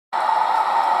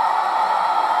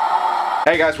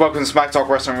Hey guys, welcome to Smack Talk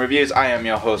Wrestling Reviews. I am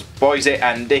your host, Boise,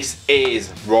 and this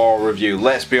is Raw Review.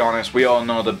 Let's be honest, we all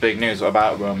know the big news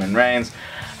about Roman Reigns.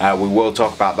 We will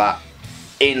talk about that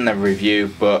in the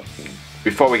review, but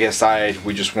before we get started,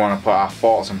 we just want to put our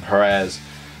thoughts and prayers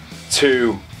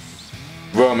to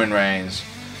Roman Reigns.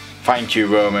 Thank you,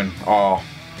 Roman, or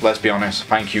let's be honest,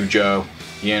 thank you, Joe,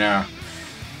 you know.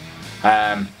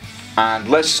 And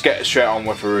let's just get straight on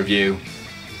with a review.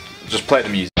 Just play the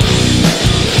music.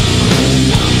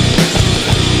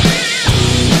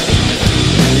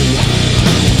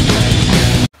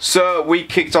 So we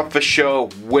kicked off the show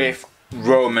with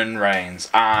Roman Reigns,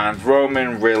 and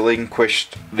Roman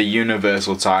relinquished the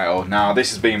Universal title. Now this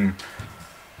has been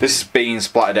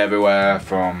splattered everywhere,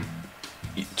 from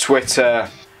Twitter,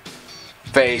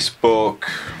 Facebook,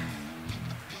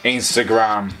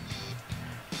 Instagram,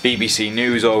 BBC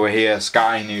News over here,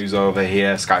 Sky News over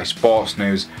here, Sky Sports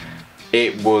News.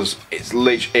 It was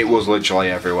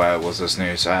literally everywhere was this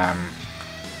news.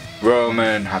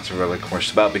 Roman had to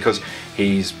relinquish the belt because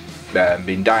he's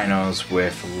been diagnosed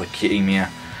with leukemia,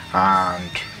 and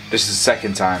this is the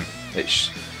second time it's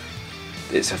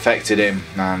affected him.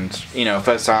 And you know,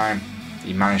 first time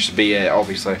he managed to beat it.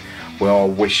 Obviously, we're all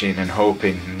wishing and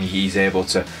hoping he's able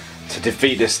to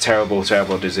defeat this terrible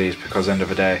disease, because at the end of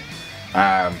the day,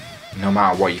 no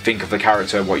matter what you think of the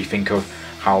character, what you think of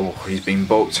how he's been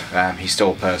booked, he's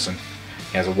still a person.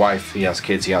 He has a wife, he has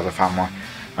kids, he has a family,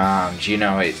 and you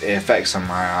know, it affects him.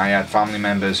 I had family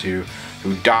members who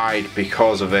died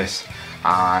because of this,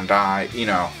 and I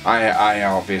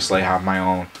obviously have my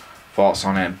own thoughts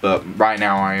on it, but right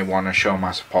now I want to show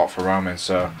my support for Roman.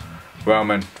 So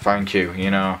Roman, thank you.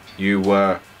 You know, you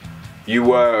were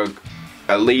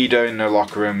a leader in the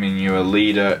locker room, and you were a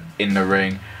leader in the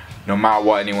ring. No matter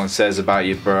what anyone says about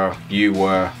you, bro, you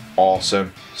were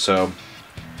awesome. So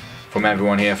from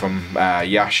everyone here, from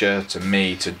Yasha to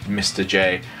me to Mr.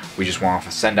 J, we just want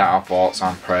to send out our thoughts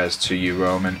and prayers to you,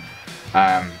 Roman.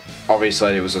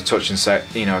 Obviously, it was a touching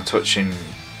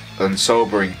and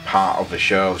sobering part of the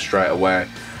show straight away,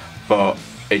 but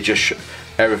it just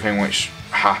everything which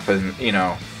happened, it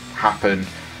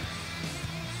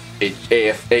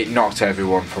knocked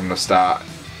everyone from the start,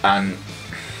 and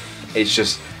it's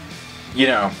just, you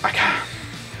know, I can't.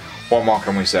 What more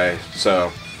can we say?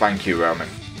 So thank you, Roman.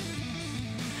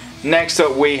 Next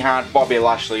up, we had Bobby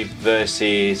Lashley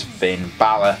versus Finn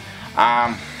Balor.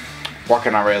 What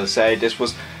can I really say? This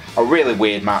was a really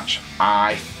weird match.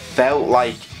 I felt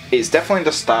like it's definitely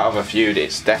the start of a feud.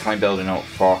 It's definitely building up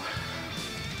for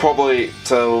probably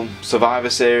till Survivor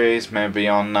Series, maybe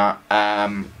beyond that.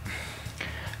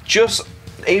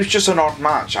 It was just an odd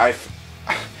match.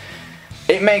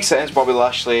 It makes sense. Bobby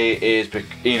Lashley is,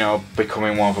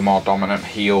 becoming one of the more dominant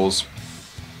heels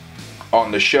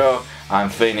on the show, and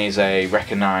Finn is a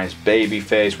recognised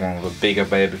babyface, one of the bigger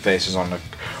babyfaces on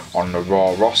the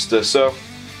Raw roster. So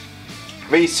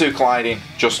these two colliding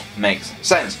just makes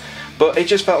sense. But it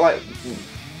just felt like,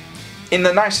 in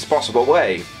the nicest possible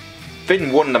way,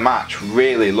 Finn won the match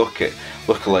really luckily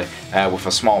with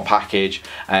a small package.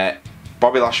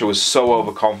 Bobby Lashley was so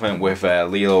overconfident with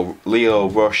Leo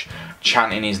Rush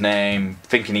chanting his name,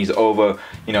 thinking he's over,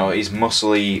 his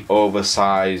muscly,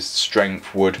 oversized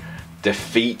strength would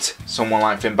defeat someone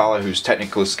like Finn Balor, whose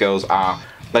technical skills are,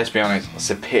 let's be honest,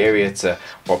 superior to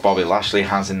what Bobby Lashley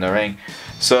has in the ring.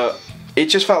 So it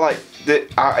just felt like,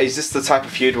 is this the type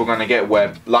of feud we're going to get,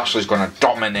 where Lashley's going to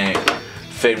dominate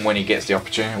Finn when he gets the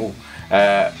opportunity?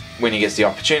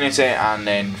 And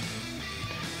then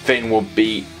Finn will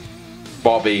beat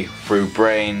Bobby through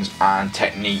brains and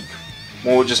technique.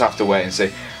 We'll just have to wait and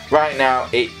see. Right now,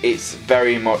 it's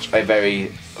very much a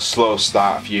very slow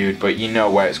start feud, but you know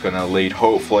where it's going to lead.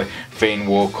 Hopefully, Finn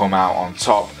will come out on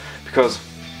top, because,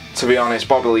 to be honest,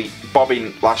 Bobby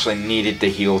Lashley needed the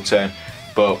heel turn,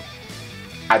 but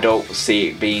I don't see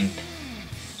it being.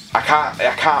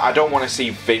 I don't want to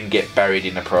see Finn get buried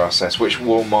in the process, which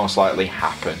will most likely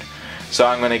happen. So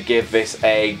I'm going to give this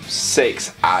a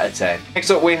 6 out of 10.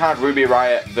 Next up, we had Ruby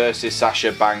Riott versus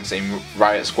Sasha Banks in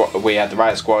Riott Squad. We had the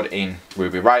Riott Squad in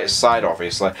Ruby Riott's side,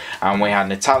 obviously, and we had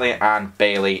Natalya and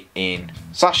Bayley in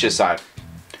Sasha's side.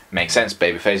 Makes sense,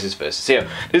 babyfaces versus heel.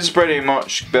 This is pretty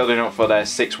much building up for their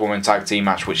 6-woman tag team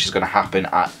match, which is going to happen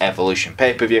at Evolution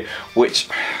pay-per-view, which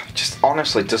just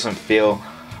honestly doesn't feel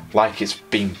like it's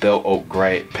been built up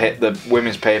great. The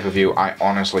women's pay-per-view, I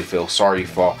honestly feel sorry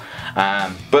for.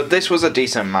 But this was a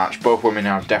decent match. Both women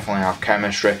definitely have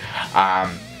chemistry,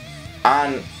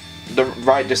 and the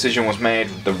right decision was made.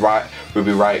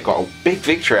 Ruby Riott got a big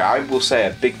victory. I will say a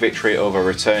big victory over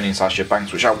returning Sasha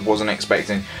Banks, which I wasn't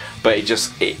expecting but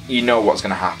you know what's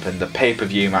going to happen. The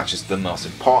pay-per-view match is the most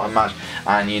important match,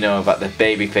 and you know that the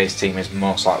babyface team is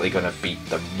most likely going to beat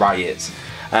the Riott.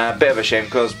 Bit of a shame,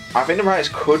 because I think the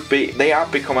Riott they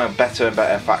have become a better and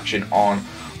better faction on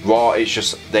Raw. It's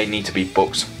just they need to be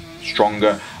booked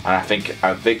stronger, and I think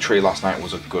a victory last night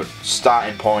was a good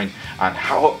starting point. And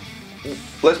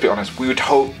let's be honest, we would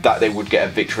hope that they would get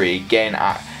a victory again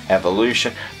at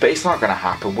Evolution, but it's not going to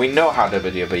happen. We know how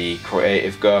WWE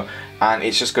creative go, and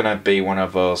it's just going to be one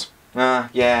of those,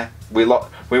 yeah, we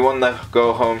won the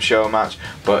go home show match,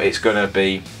 but it's going to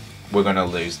be, we're going to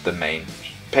lose the main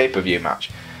pay-per-view match.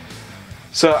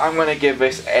 So I'm going to give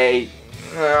this a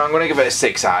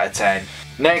 6 out of 10.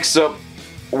 Next up,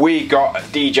 we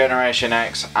got D-Generation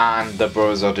X and the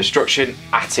Brothers of Destruction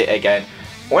at it again.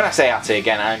 When I say at it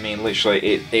again, I mean literally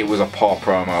it was a poor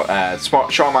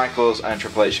promo. Shawn Michaels and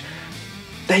Triple H,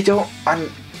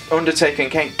 and Undertaker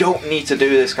and Kane don't need to do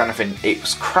this kind of thing. It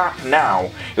was crap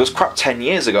now. It was crap 10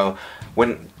 years ago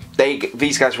when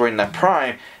these guys were in their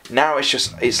prime. Now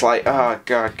it's like, oh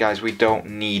god guys, we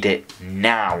don't need it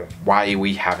now. Why are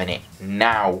we having it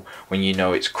now when you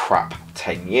know it's crap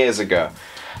 10 years ago?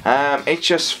 It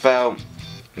just felt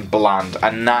bland,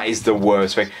 and that is the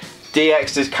worst thing.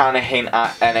 DX did kind of hint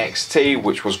at NXT,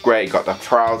 which was great, got the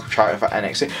crowd shouting for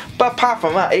NXT, but apart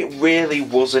from that, it really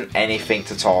wasn't anything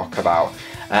to talk about.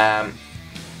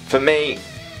 For me,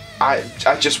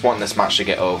 I just want this match to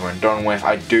get over and done with.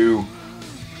 I do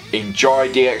enjoy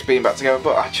DX being back together,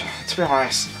 but to be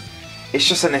honest, it's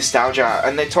just a nostalgia,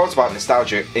 and they talked about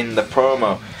nostalgia in the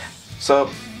promo, so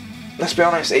let's be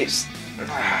honest,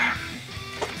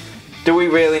 do we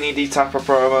really need these type of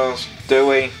promos? Do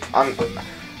we? I'm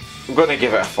going to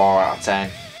give it a 4 out of 10.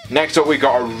 Next up, we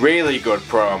got a really good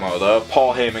promo though.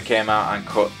 Paul Heyman came out and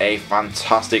cut a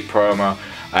fantastic promo.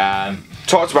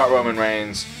 Talked about Roman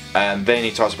Reigns, and then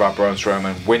he talked about Braun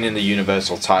Strowman winning the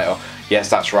Universal title. Yes,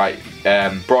 that's right.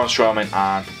 Braun Strowman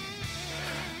and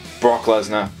Brock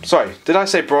Lesnar. Sorry, did I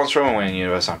say Braun Strowman winning the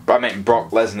Universal? I meant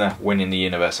Brock Lesnar winning the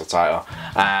Universal title.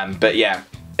 But yeah,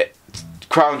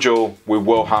 crown jewel, we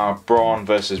will have Braun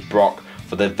versus Brock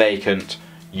for the vacant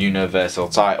Universal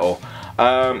title.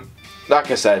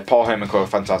 Like I said, Paul Heyman cut a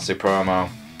fantastic promo.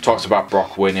 Talks about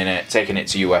Brock winning it, taking it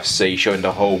to UFC, showing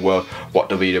the whole world what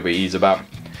WWE is about.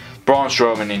 Braun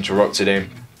Strowman interrupted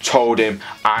him, told him,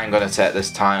 I'm going to take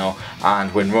this title,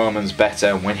 and when Roman's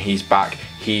better, when he's back,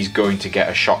 he's going to get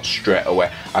a shot straight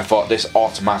away. I thought this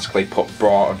automatically put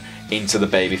Braun into the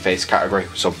babyface category,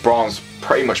 so Braun's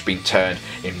pretty much been turned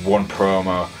in one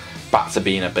promo back to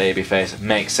being a babyface. It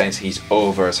makes sense, he's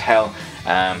over as hell.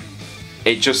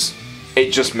 It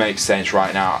just makes sense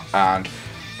right now, and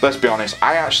let's be honest,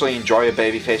 I actually enjoy a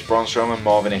babyface Braun Strowman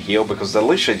more than a heel, because they're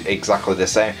literally exactly the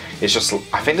same. It's just,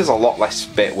 I think there's a lot less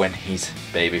fit when he's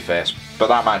babyface, but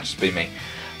that might just be me.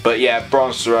 But yeah,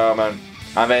 Braun Strowman,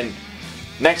 and then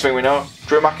next thing we know,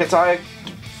 Drew McIntyre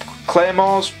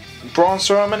claymores Braun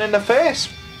Strowman in the face.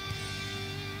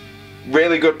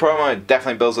 Really good promo. It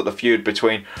definitely builds up the feud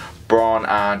between Braun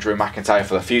and Drew McIntyre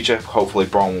for the future. Hopefully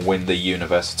Braun will win the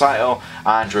Universal title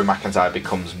and Drew McIntyre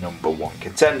becomes #1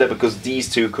 contender, because these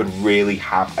two could really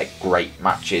have a great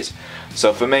matches.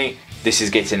 So for me, this is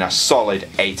getting a solid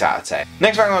 8 out of 10.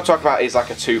 Next thing I'm going to talk about is like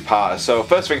a two-parter. So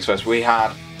first things first, we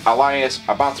had Elias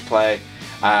about to play.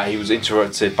 He was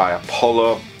interrupted by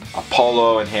Apollo.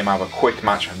 Apollo and him have a quick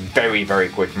match, a very, very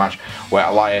quick match, where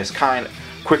Elias kind of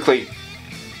quickly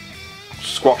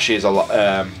squashes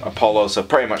Apollo, so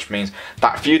pretty much means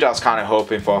that feud I was kind of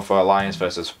hoping for Elias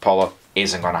versus Apollo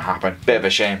isn't going to happen. Bit of a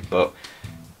shame, but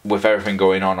with everything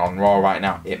going on Raw right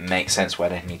now, it makes sense where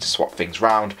they need to swap things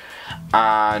round.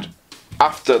 And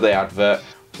after the advert,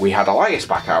 we had Elias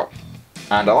back out,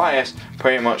 and Elias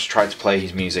pretty much tried to play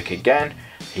his music again.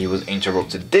 He was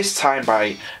interrupted this time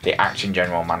by the acting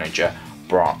general manager,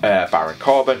 Baron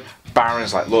Corbin.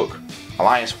 Baron's like, look,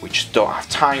 Elias, we just don't have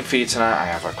time for you tonight. I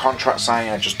have a contract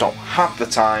signing, I just don't have the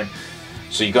time,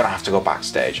 so you're going to have to go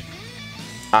backstage.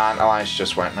 And Elias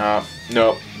just went, no,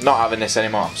 not having this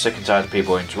anymore. I'm sick and tired of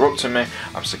people interrupting me.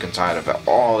 I'm sick and tired of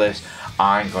all this.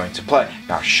 I'm going to play.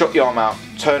 Now shut your mouth,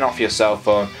 turn off your cell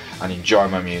phone, and enjoy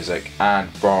my music. And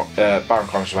Baron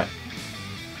Corbin just went,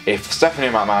 if Stephanie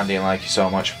McMahon didn't like you so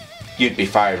much, you'd be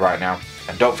fired right now.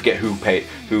 And don't forget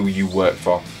who you work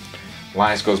for.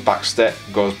 Elias goes backstage,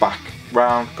 goes back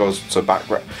round,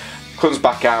 comes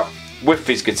back out with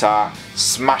his guitar,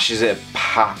 smashes it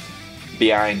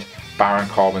behind Baron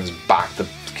Corbin's back. The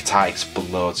guitar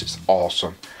explodes. It's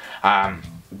awesome.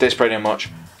 This pretty much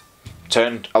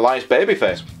turned Elias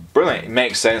babyface. Brilliant. It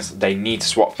makes sense. They need to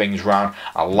swap things around.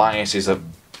 Elias is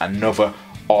another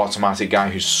automatic guy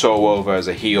who's so over as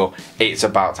a heel. It's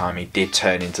about time he did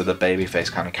turn into the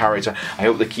babyface kind of character. I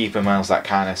hope they keep him as that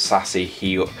kind of sassy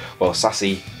heel, well,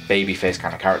 sassy babyface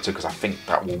kind of character, because I think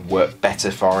that will work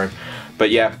better for him. But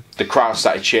yeah, the crowd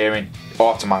started cheering.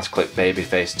 Automatically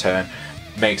babyface turn.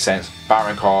 Makes sense.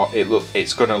 Baron Corbin,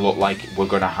 it's going to look like we're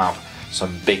going to have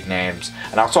some big names,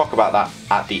 and I'll talk about that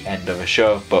at the end of the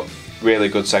show. But really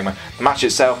good segment. The match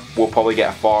itself will probably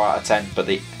get a 4 out of 10, but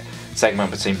the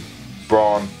segment between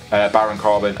Braun, Baron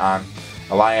Corbin and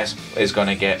Elias is going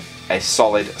to get a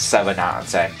solid 7 out of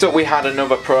 10. So we had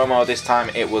another promo. This time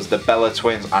it was the Bella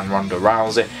Twins and Ronda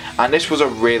Rousey, and this was a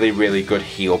really, really good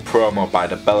heel promo by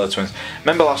the Bella Twins.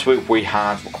 Remember last week we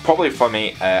had, probably for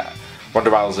me, Ronda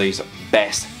Rousey's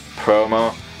best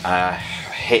promo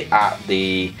hit at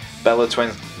the Bella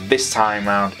Twins. This time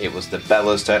round it was the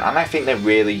Bella's turn, and I think they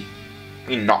really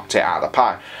knocked it out of the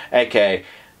park. Okay,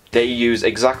 they use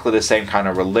exactly the same kind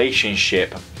of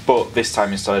relationship, but this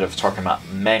time instead of talking about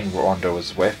men Ronda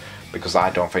was with, because I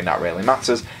don't think that really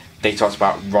matters, they talked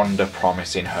about Ronda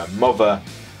promising her mother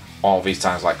all these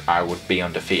times, like, I would be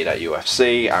undefeated at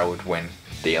UFC, I would win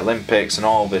the Olympics and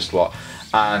all this lot,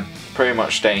 and pretty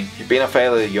much saying, you've been a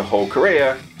failure your whole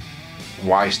career,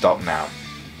 why stop now?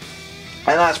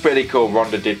 And that's pretty cool.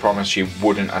 Ronda did promise she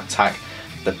wouldn't attack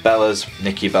the Bellas.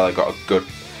 Nikki Bella got a good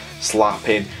slap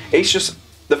in. It's just,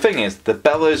 the thing is, the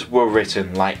Bellas were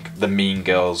written like the Mean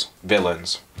Girls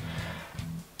villains.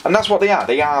 And that's what they are.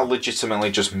 They are legitimately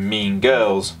just mean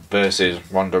girls versus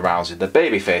Ronda Rousey, the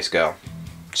babyface girl.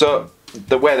 So,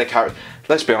 the way they carry,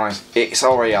 let's be honest, it's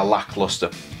already a lackluster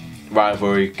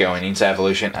rivalry going into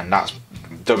Evolution, and that's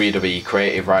WWE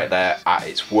creative right there at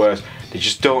its worst. They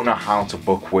just don't know how to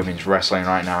book women's wrestling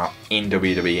right now in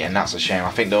WWE, and that's a shame.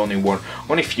 I think the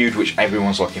only feud which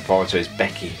everyone's looking forward to is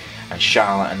Becky and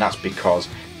Charlotte, and that's because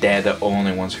they're the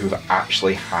only ones who've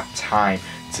actually had time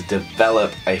to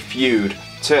develop a feud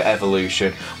to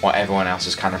Evolution, while everyone else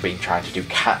has kind of been trying to do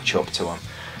catch up to them.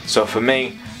 So for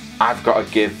me, I've got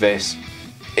to give this,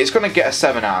 it's going to get a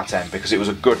 7 out of 10 because it was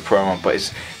a good promo, but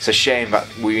it's a shame that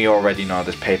we already know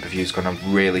this pay-per-view is going to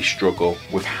really struggle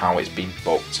with how it's been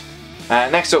booked.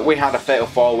 Next up we had a Fatal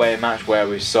 4-Way match where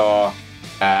we saw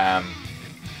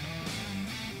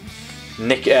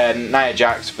Nia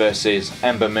Jax versus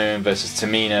Ember Moon versus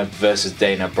Tamina versus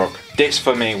Dana Brooke. This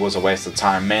for me was a waste of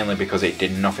time, mainly because it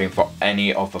did nothing for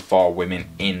any of the 4 women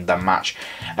in the match.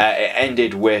 It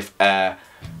ended with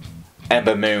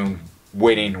Ember Moon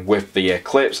winning with the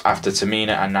Eclipse after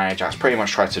Tamina and Nia Jax pretty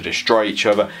much tried to destroy each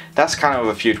other. That's kind of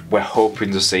a feud we're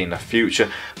hoping to see in the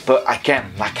future, but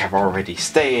again, like I've already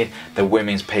stated, the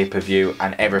women's pay-per-view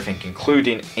and everything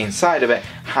including inside of it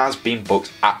has been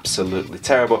booked absolutely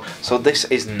terrible, so this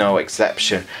is no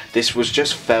exception. This was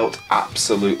just felt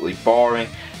absolutely boring.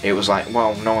 It was like,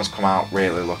 well, no one's come out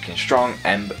really looking strong,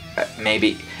 and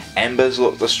maybe Ember's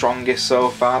looked the strongest so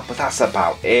far, but that's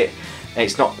about it.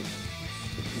 It's not,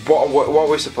 what are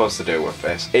we supposed to do with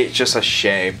this? It's just a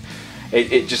shame.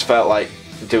 It just felt like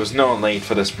there was no need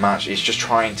for this match. It's just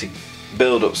trying to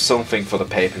build up something for the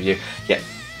pay-per-view, yet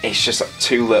it's just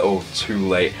too little, too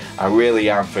late. I really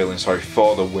am feeling sorry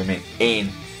for the women in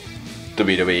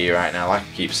WWE right now. Like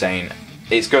I keep saying,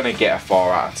 it's going to get a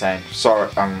 4 out of 10. Sorry,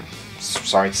 I'm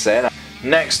sorry to say that.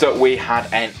 Next up we had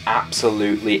an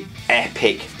absolutely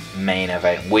epic main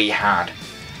event. We had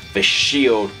The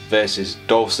Shield versus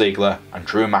Dolph Ziggler and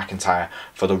Drew McIntyre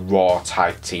for the Raw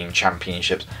Tag Team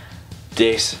Championships.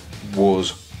 This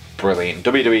was brilliant.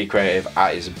 WWE creative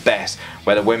at its best,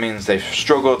 where the women's they've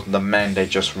struggled, the men they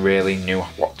just really knew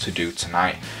what to do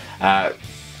tonight.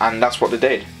 And that's what they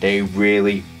did. They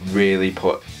really, really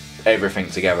put everything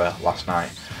together last night.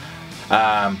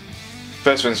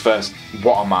 First things first,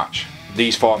 what a match.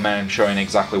 These 4 men showing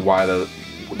exactly why the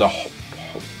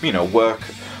you know,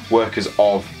 workers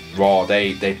of Raw,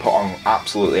 they put on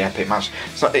absolutely epic match.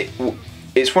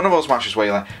 It's one of those matches where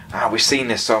you're like, we've seen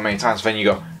this so many times, then you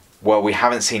go, well, we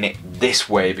haven't seen it this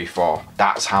way before.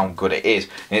 That's how good it is,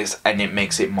 and it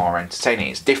makes it more entertaining.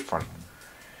 It's different.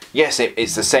 Yes,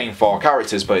 it's the same 4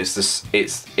 characters, but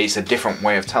it's a different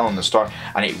way of telling the story,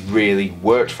 and it really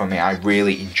worked for me. I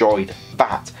really enjoyed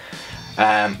that.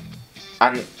 And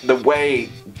the way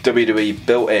WWE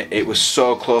built it, it was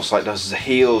so close. Like, the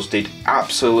heels did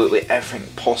absolutely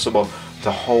everything possible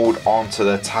to hold on to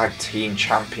the tag team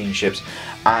championships,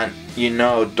 and you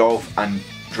know, Dolph and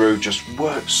Drew just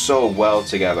worked so well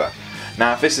together.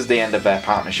 Now, if this is the end of their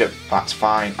partnership, that's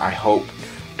fine. I hope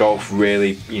Dolph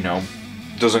really, you know,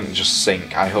 doesn't just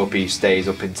sink. I hope he stays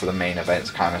up into the main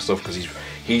events kind of stuff, because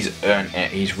he's earned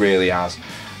it. He really has.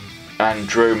 And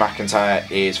Drew McIntyre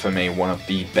is, for me, one of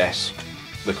the best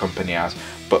the company has.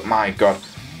 But my God,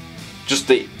 Just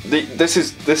this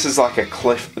is like a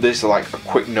cliff. This is like a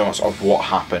quick notes of what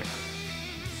happened.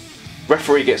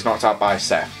 Referee gets knocked out by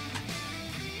Seth.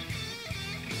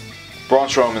 Braun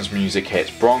Strowman's music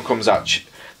hits. Braun comes out.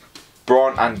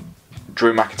 Braun and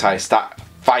Drew McIntyre start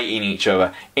fighting each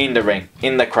other in the ring,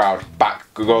 in the crowd.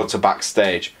 Go to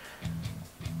backstage.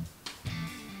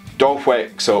 Dolph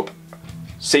wakes up,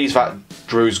 sees that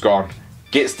Drew's gone,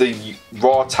 gets the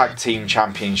Raw Tag Team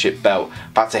Championship belt,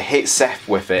 about to hit Seth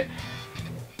with it.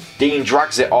 Dean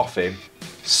drags it off him.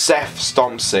 Seth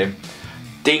stomps him.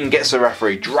 Dean gets the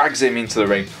referee, drags him into the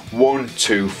ring. 1,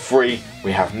 2, 3.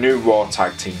 We have new Raw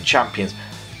Tag Team Champions.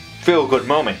 Feel good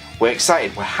moment. We're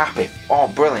excited. We're happy. Oh,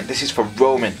 brilliant. This is for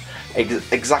Roman.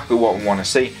 Exactly what we want to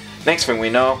see. Next thing we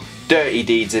know, Dirty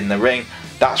Deeds in the ring.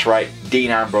 That's right.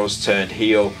 Dean Ambrose turned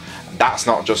heel. That's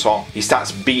not just all. He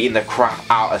starts beating the crap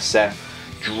out of Seth.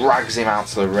 Drags him out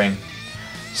to the ring.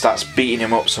 Starts beating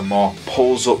him up some more.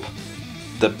 Pulls up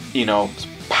the,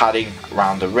 padding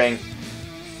around the ring.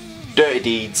 Dirty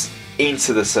Deeds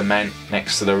into the cement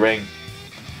next to the ring.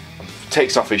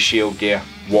 Takes off his shield gear.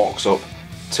 Walks up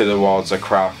towards the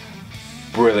crowd.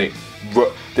 Brilliant.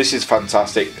 This is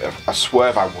fantastic. A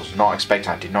swerve I was not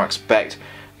expecting. I did not expect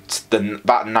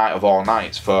that night of all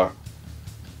nights for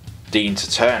Dean to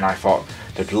turn. I thought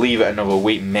they'd leave it another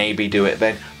week, maybe do it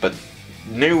then. But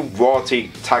new Raw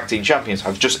Tag Team Champions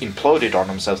have just imploded on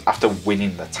themselves after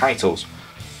winning the titles.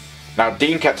 Now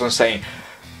Dean kept on saying,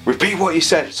 repeat what you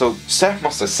said. So Seth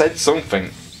must have said something.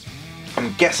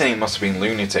 I'm guessing it must have been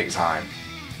lunatic time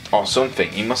or something.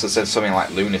 He must have said something like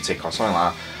lunatic or something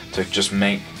like that to just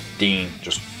make Dean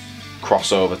just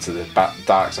cross over to the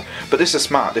dark side. But this is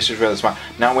smart. This is really smart.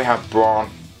 Now we have Braun,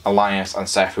 Elias and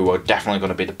Seth, who are definitely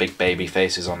going to be the big baby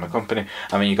faces on the company.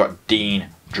 I mean, you've got Dean,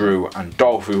 Drew and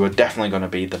Dolph, who are definitely going to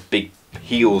be the big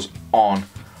heels on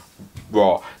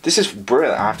Raw. This is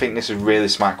brilliant. I think this is really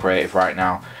smart creative right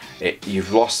now.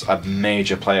 You've lost a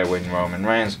major player with Roman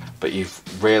Reigns, but you've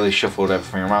really shuffled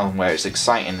everything around where it's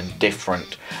exciting and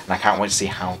different, and I can't wait to see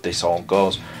how this all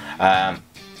goes.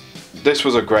 This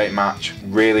was a great match,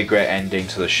 really great ending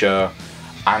to the show.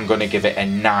 I'm going to give it a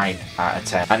 9 out of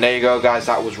 10. And there you go guys,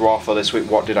 that was Raw for this week.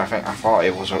 What did I think? I thought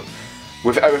it was,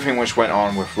 with everything which went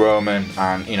on with Roman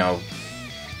and,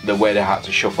 the way they had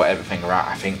to shuffle everything around,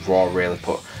 I think Raw really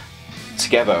put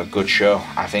together a good show.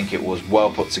 I think it was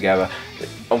well put together.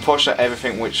 Unfortunately,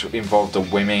 everything which involved the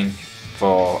women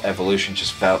for Evolution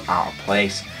just felt out of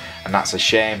place, and that's a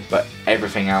shame, but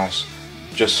everything else,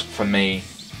 just for me,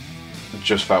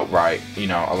 just felt right.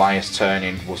 Elias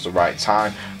turning was the right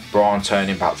time. Braun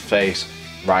turning back to face,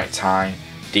 right time.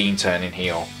 Dean turning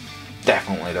heel,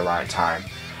 definitely the right time.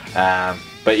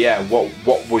 But yeah,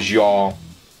 what was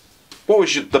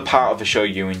the part of the show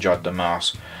you enjoyed the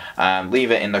most?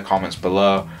 Leave it in the comments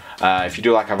below. If you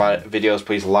do like our videos,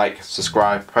 please like,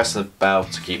 subscribe, press the bell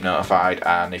to keep notified.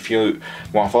 And if you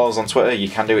want to follow us on Twitter, you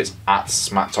can do it at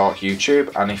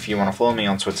SmackTalkYouTube. And if you want to follow me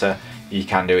on Twitter, you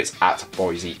can do it at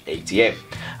Boise88.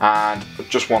 And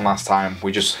just one last time, we're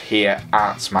just here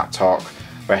at Smack Talk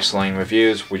Wrestling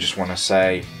Reviews. We just want to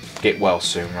say, get well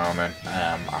soon, Roman.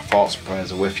 Our thoughts and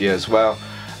prayers are with you as well.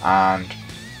 And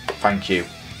thank you.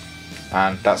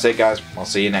 And that's it, guys. I'll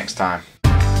see you next time.